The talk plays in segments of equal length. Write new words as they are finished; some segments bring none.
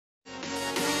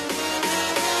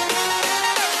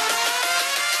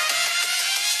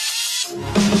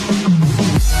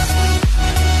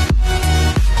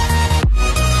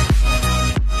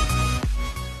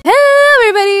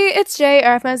Jay,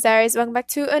 or APHMAU'S Diaries. Welcome back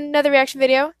to another reaction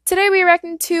video. Today we are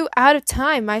reacting to Out of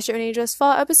Time, MyStreet When Angels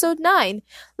Fall, episode 9.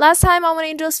 Last time on When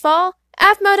Angels Fall,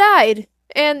 APHMAU died,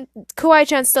 and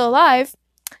Kawaii-chan's still alive.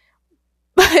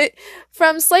 But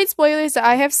from slight spoilers that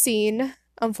I have seen,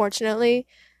 unfortunately,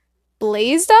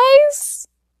 Blaze dies?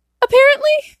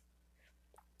 Apparently?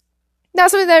 Not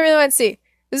something that I really want to see.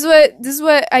 This is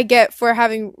what I get for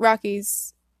having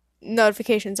Rocky's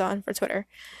notifications on for Twitter.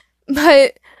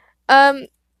 But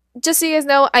just so you guys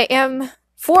know, I am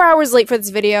 4 hours late for this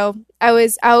video. I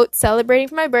was out celebrating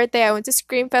for my birthday. I went to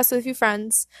Screamfest with a few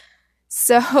friends.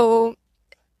 So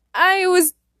I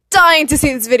was dying to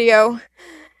see this video.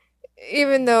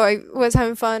 Even though I was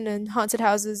having fun and haunted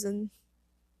houses and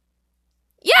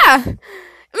yeah,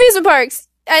 amusement parks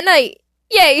at night.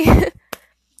 Yay.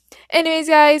 Anyways,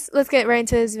 guys, let's get right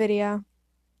into this video.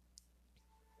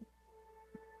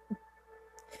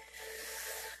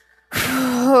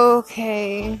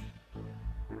 Okay.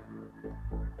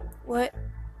 What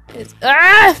is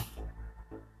Ziana.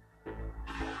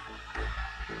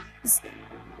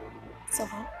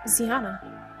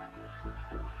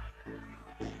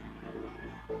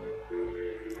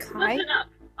 Kai? Listen up.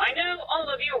 I know all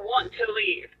of you want to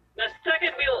leave. The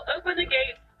second we'll open the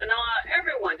gates and allow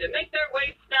everyone to make their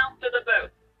way south to the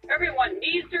boat. Everyone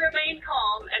needs to remain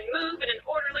calm and move in an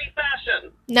orderly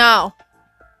fashion. No.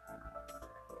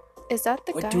 Is that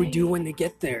the guy? What do we do when they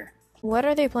get there? What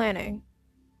are they planning?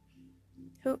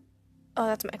 Who? Oh,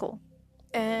 that's Michael.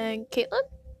 And Caitlin?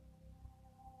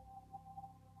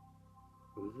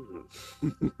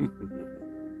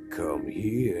 Come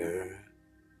here.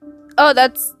 Oh,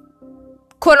 that's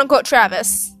quote-unquote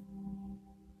Travis.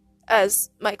 As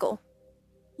Michael.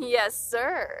 Yes,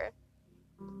 sir.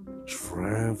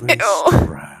 Travis, Ew.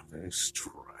 Travis.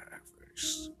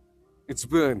 It's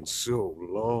been so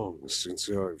long since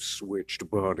I've switched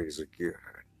bodies again.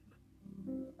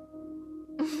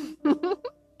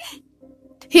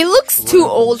 He looks too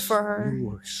old for her.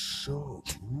 You are so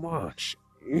much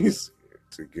easier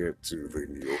to get to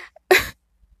than you.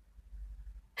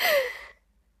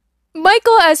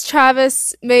 Michael as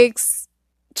Travis makes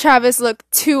Travis look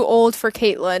too old for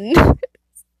Caitlin.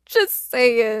 Just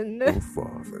saying. Oh,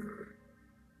 father.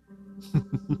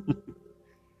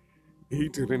 He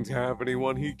didn't have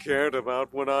anyone he cared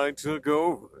about when I took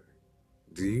over.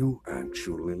 Do you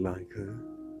actually like her?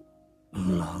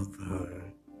 Love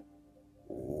her?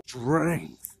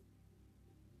 Strength?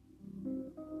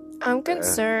 I'm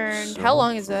concerned. How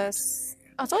long is this?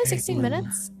 Oh, it's only 16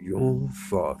 minutes. Your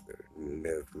father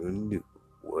never knew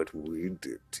what we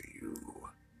did to you.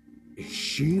 Is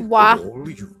she all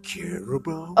you care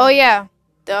about? Oh, yeah.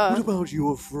 Duh. What about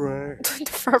your friend? The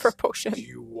forever potion. Do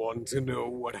you want to know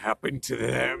what happened to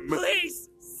them? Please,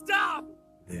 stop!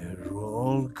 They're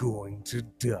all going to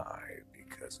die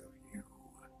because of you.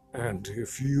 And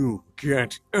if you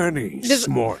get any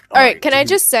smart Alright, can I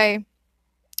just say,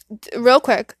 real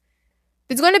quick,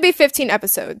 there's going to be 15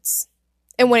 episodes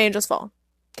in When Angels Fall.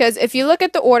 Because if you look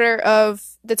at the order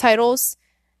of the titles,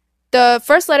 the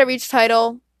first letter of each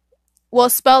title will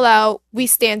spell out, "We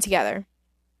stand together."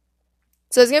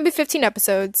 So there's going to be 15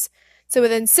 episodes. So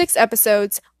within 6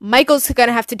 episodes, Michael's going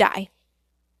to have to die.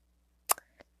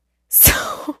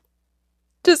 So,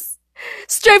 just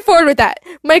straightforward with that.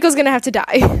 Michael's going to have to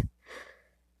die.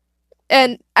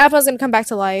 And APHMAU'S going to come back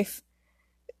to life.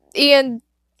 Ian,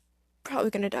 probably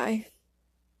going to die.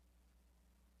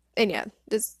 And yeah,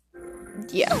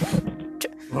 yeah.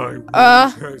 I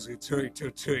won't hesitate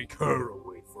to take her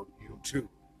away from you too.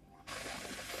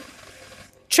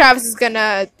 Travis is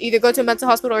gonna either go to a mental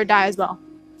hospital or die as well.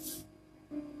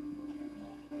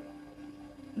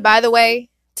 By the way,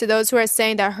 to those who are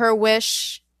saying that her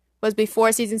wish was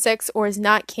before season 6 or is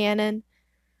not canon,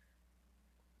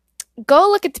 go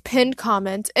look at the pinned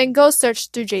comment and go search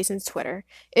through Jason's Twitter.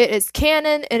 It is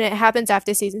canon and it happens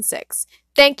after season 6.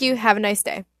 Thank you. Have a nice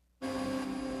day.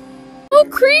 Oh,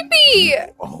 creepy!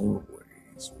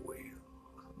 Always will.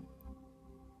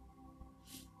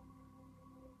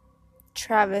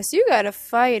 Travis, you gotta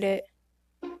fight it.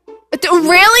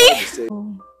 Really?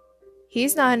 Oh,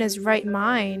 he's not in his right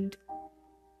mind.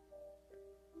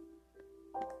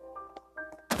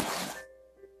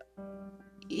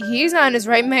 He's not in his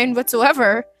right mind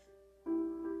whatsoever.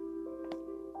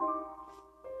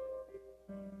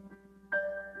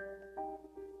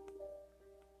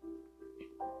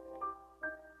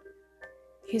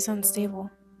 He's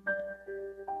unstable.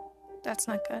 That's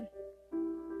not good.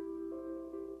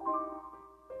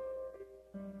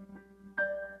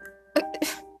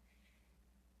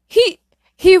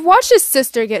 He watched his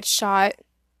sister get shot.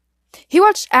 He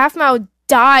watched APHMAU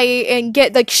die and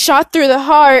get like shot through the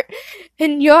heart,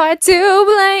 and you're to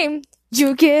blame.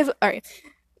 You give alright,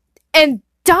 and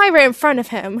die right in front of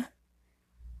him.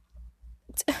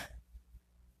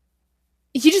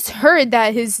 You just heard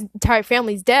that his entire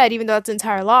family's dead, even though that's an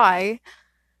entire lie.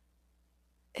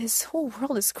 His whole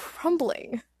world is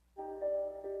crumbling.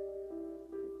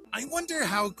 I wonder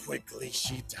how quickly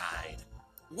she died.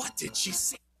 What did she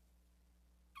see?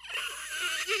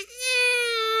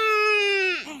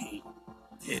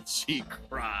 Did she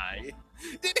cry?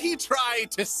 Did he try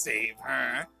to save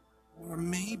her? Or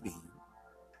maybe...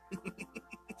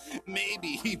 maybe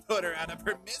he put her out of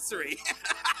her misery.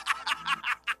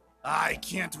 I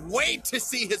can't wait to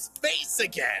see his face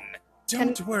again.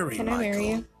 Don't worry, can I Michael. marry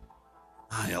you?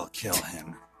 I'll kill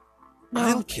him. No.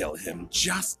 I'll kill him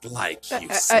just like you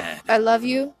said. I love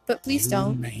you, but please You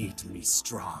don't. made me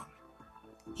strong.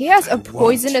 He has I a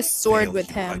poisonous won't sword fail with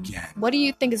you him. again. What do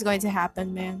you think is going to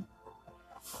happen, man?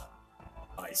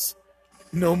 Ice.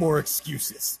 No more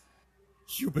excuses.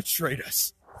 You betrayed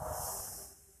us.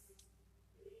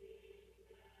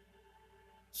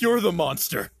 You're the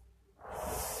monster.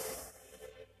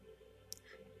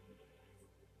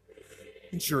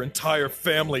 And your entire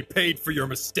family paid for your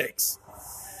mistakes.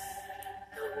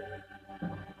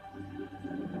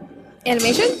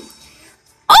 Animation?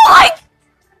 Oh my!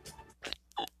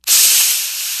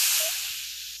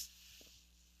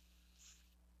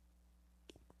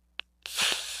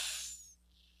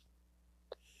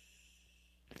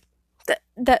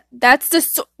 That's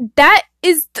the that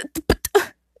is the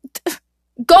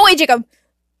go away, Jacob.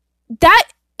 That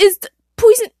is the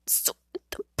poison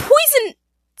poison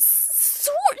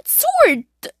sword.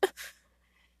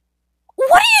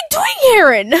 What are you doing,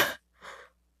 Aaron?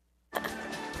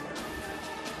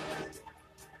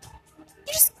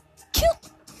 You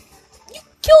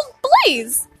killed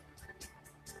Blaze.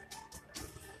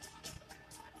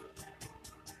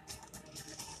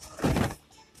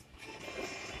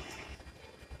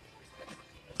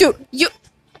 Dude,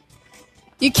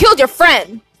 you killed your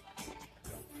friend.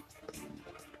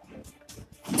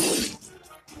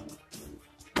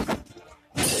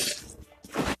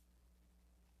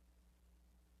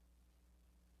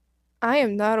 I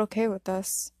am not okay with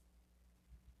this.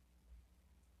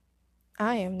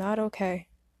 I am not okay.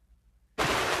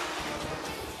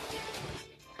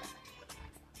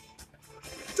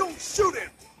 Don't shoot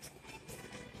him!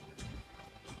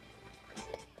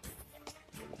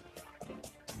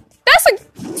 That's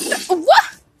a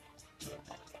what?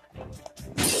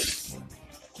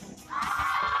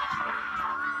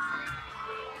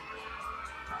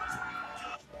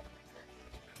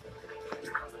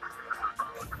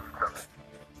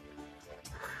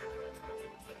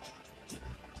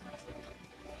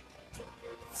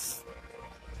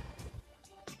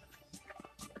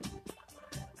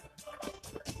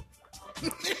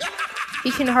 He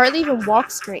can hardly even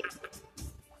walk straight.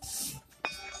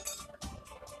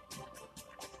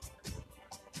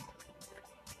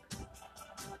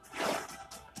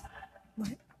 What?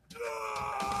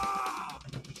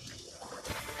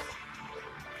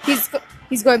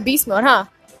 He's going beast mode, huh?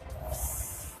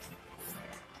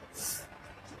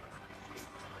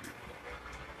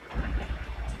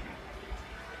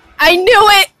 I knew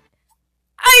it!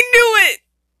 I knew it!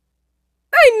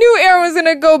 I knew Aaron was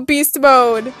gonna go beast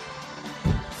mode.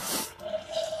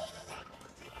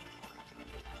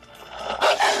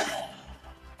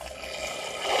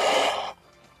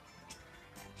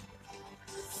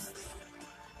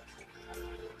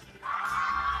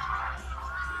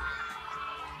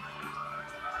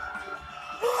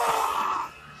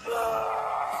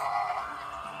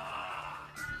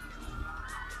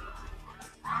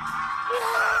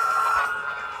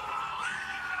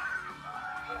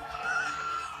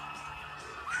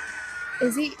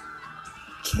 Is he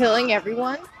killing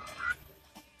everyone?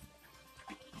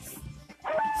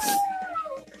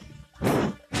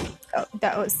 Oh,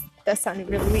 that sounded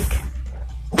really weak.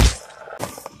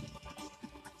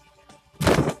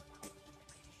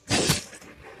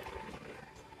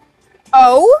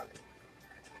 Oh?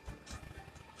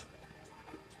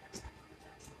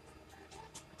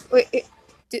 Wait,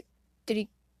 did he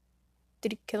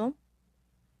kill him?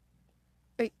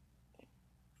 Wait.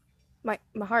 My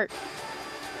heart.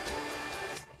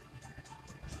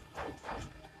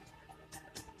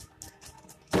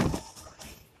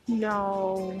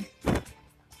 No.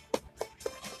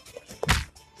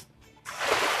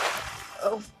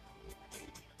 Oh.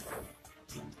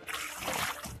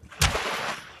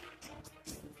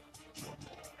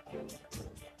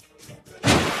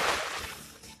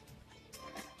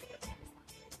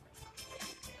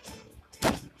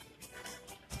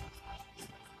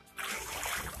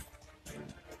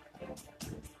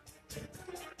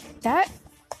 That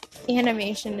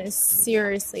animation is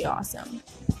seriously awesome.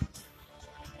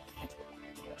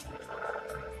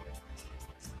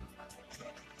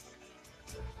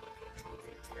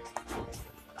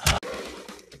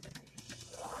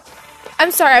 I'm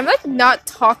sorry, I'm like not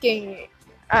talking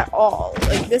at all.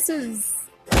 Like this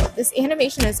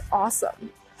animation is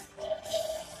awesome.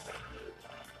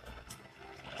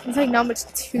 There's like not much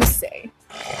to say.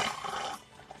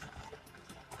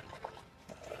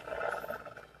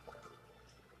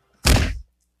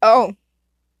 Oh.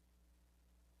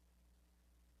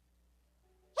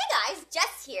 Hey guys,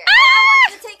 Jess here, and I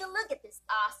want you to take a look at this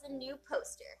awesome new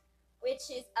poster,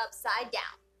 which is upside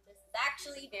down. This is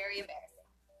actually very embarrassing.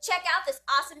 Check out this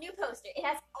awesome new poster. It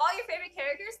has all your favorite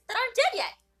characters that aren't dead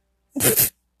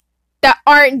yet. That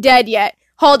aren't dead yet.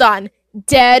 Hold on.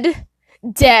 Dead.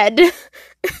 Dead.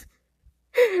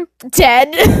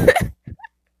 Dead.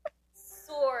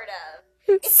 Sort of.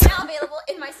 It's now available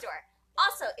in my store.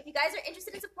 Also, if you guys are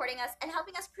interested in supporting us and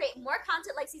helping us create more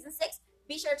content like Season 6,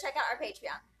 be sure to check out our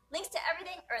Patreon. Links to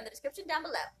everything are in the description down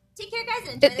below. Take care, guys,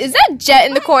 and enjoy Is that Jet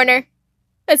in the corner?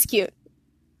 That's cute.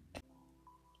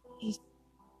 He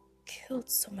killed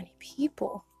so many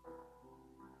people.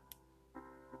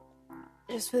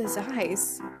 Just with his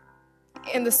eyes.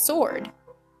 And the sword.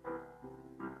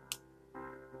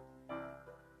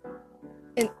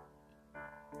 And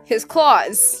his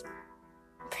claws.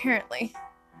 Apparently.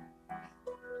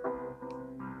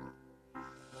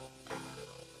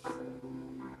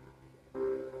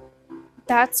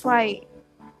 That's why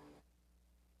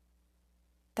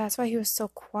he was so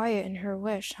quiet in her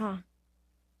wish, huh?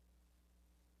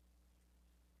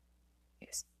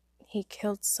 He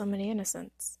killed so many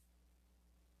innocents.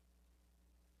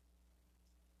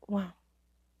 Wow.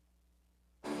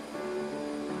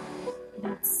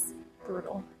 That's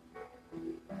brutal.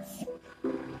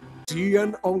 T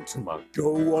and Ultima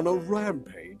go on a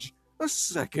rampage a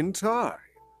second time.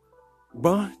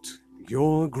 But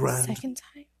your Second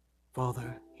time?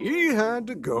 grandfather, he had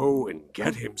to go and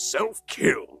get himself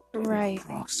killed in Right. the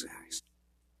process.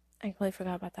 I completely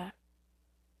forgot about that.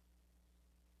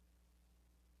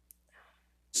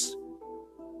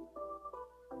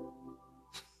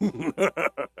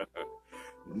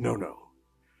 No.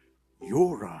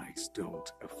 Your eyes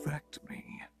don't affect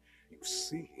me. You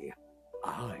see,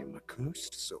 I'm a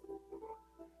cursed soul.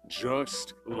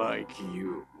 Just like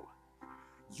you.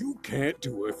 You can't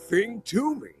do a thing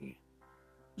to me.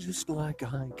 Just like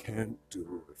I can't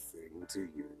do a thing to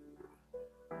you.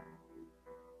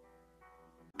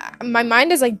 My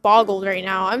mind is like boggled right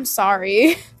now. I'm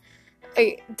sorry.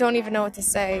 I don't even know what to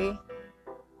say.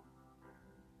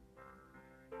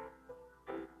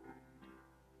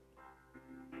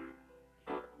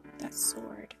 That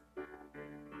sword.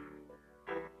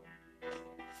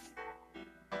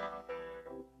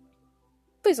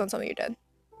 Please don't tell me you're dead.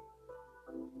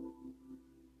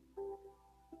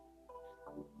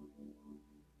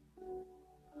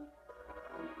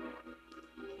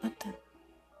 What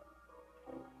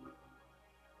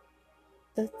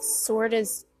the sword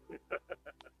is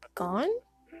gone?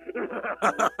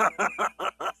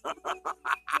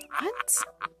 What?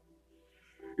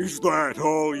 Is that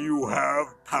all you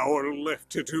have power left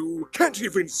to do? Can't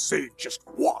even save just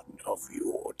one of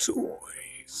your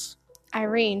toys.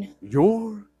 Irene.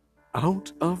 You're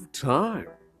out of time,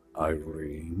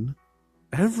 Irene.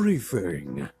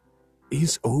 Everything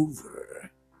is over.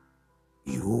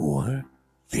 You're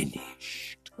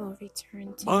finished. Will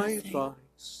return to My nothing.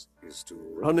 advice is to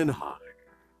run and hide,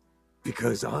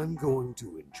 because I'm going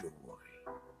to enjoy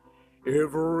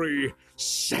every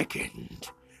second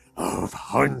of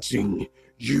hunting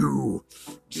you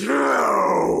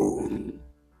down.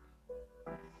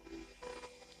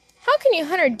 How can you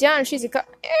hunt her down if she's a Aaron!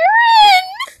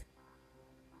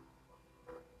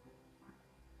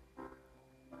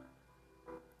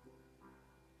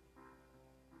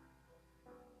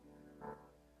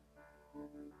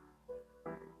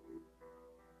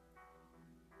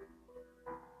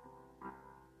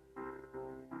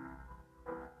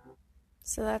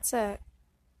 So that's it.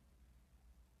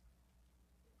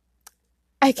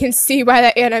 I can see why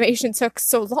that animation took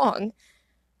so long.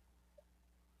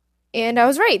 And I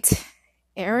was right.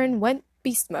 Aaron went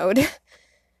beast mode.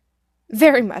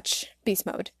 Very much beast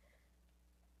mode.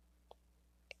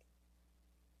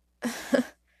 I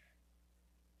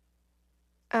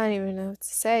don't even know what to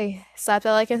say. Slap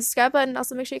that like and subscribe button.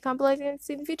 Also, make sure you comment, like, and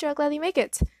see in the future. I'll gladly make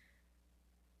it.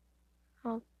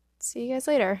 I'll see you guys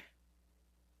later.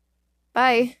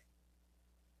 Bye.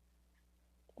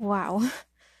 Wow.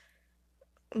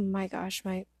 My gosh,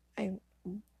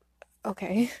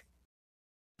 okay.